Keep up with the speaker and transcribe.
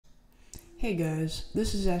Hey guys,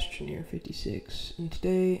 this is Astroneer56, and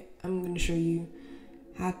today I'm going to show you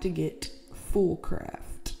how to get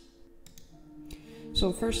FoolCraft.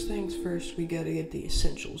 So first things first, we got to get the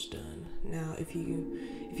essentials done. Now, if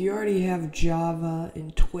you already have Java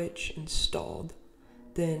and Twitch installed,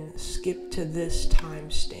 then skip to this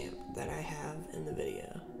timestamp that I have in the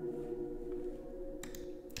video.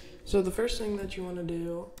 So the first thing that you want to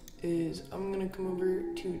do is I'm going to come over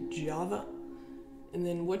to Java. And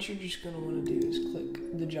then what you're just going to want to do is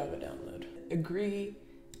click the Java download. Agree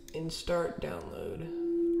and start download.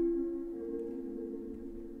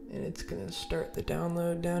 And it's going to start the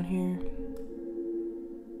download down here.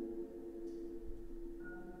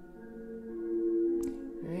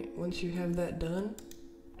 Alright, once you have that done,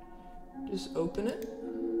 just open it.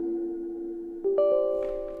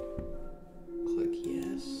 Click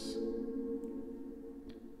yes.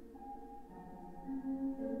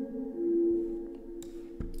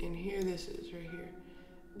 And here this is right here.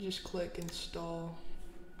 Just click install.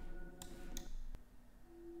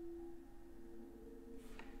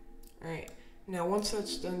 Alright, now once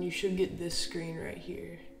that's done, you should get this screen right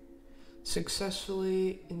here.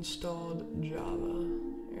 Successfully installed Java.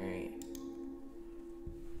 Alright.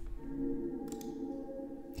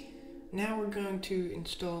 Now we're going to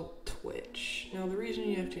install Twitch. Now the reason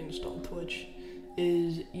you have to install Twitch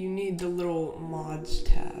is you need the little mods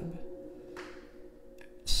tab.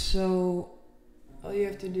 So all you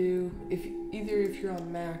have to do, if you're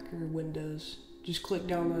on Mac or Windows, just click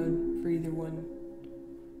download for either one.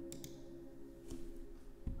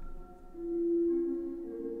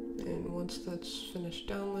 And once that's finished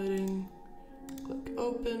downloading, click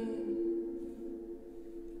open.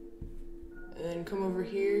 And then come over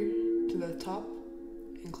here to the top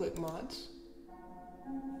and click mods.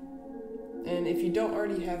 And if you don't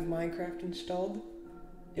already have Minecraft installed,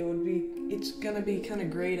 it's gonna be kind of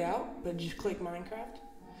grayed out, but just click Minecraft.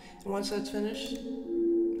 And once that's finished,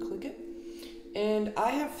 click it. And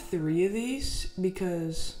I have 3 of these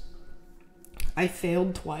because I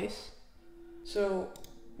failed twice. So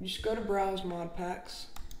just go to browse mod packs,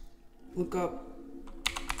 look up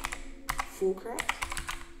FoolCraft.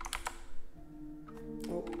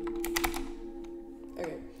 Oh,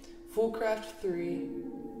 okay, FoolCraft 3.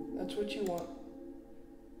 That's what you want.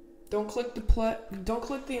 Don't click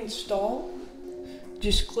the install,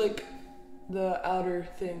 just click the outer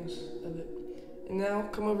things of it. And now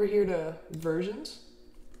come over here to versions.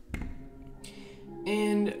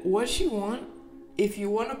 And what you want, if you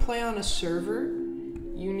want to play on a server,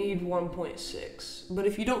 you need 1.6. But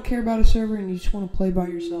if you don't care about a server and you just want to play by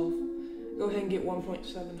yourself, go ahead and get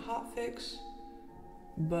 1.7 hotfix.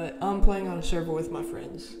 But I'm playing on a server with my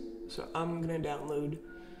friends, so I'm going to download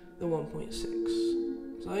the 1.6.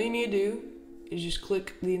 So all you need to do is just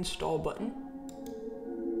click the install button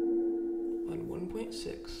on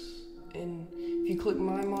 1.6, and if you click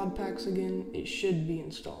my mod packs again, it should be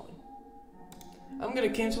installing. I'm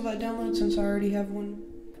gonna cancel that download since I already have one.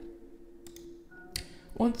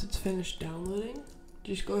 Once it's finished downloading,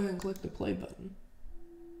 just go ahead and click the play button,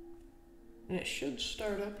 and it should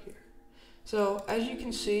start up here. So as you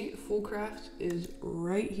can see, FoolCraft is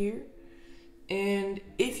right here. And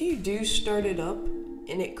if you do start it up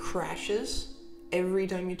and it crashes every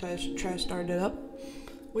time you try to start it up,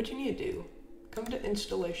 what you need to do, come to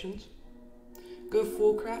installations, go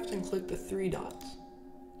FoolCraft and click the 3 dots.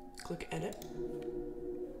 Click edit.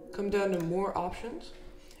 Come down to more options,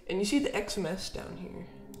 and you see the XMS down here.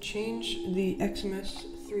 Change the XMS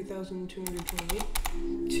 3228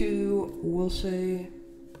 to, we'll say,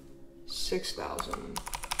 6000.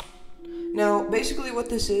 Now, basically what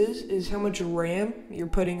this is how much RAM you're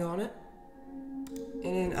putting on it.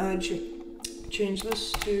 And then I'd change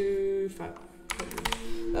this to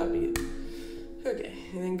 500. That'd be it. Okay,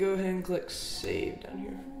 and then go ahead and click save down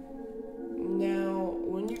here. Now,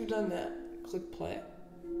 when you've done that, click play.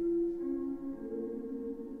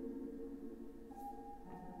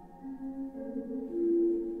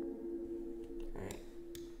 Alright.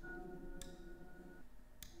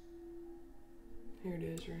 Here it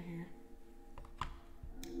is right here.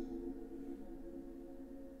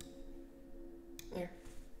 There.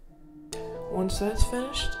 Once that's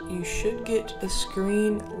finished, you should get a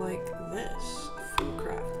screen like this,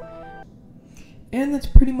 FoolCraft. And that's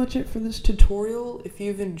pretty much it for this tutorial. If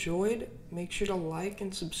you've enjoyed, make sure to like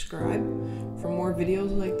and subscribe for more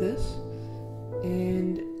videos like this.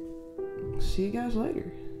 And see you guys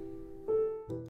later.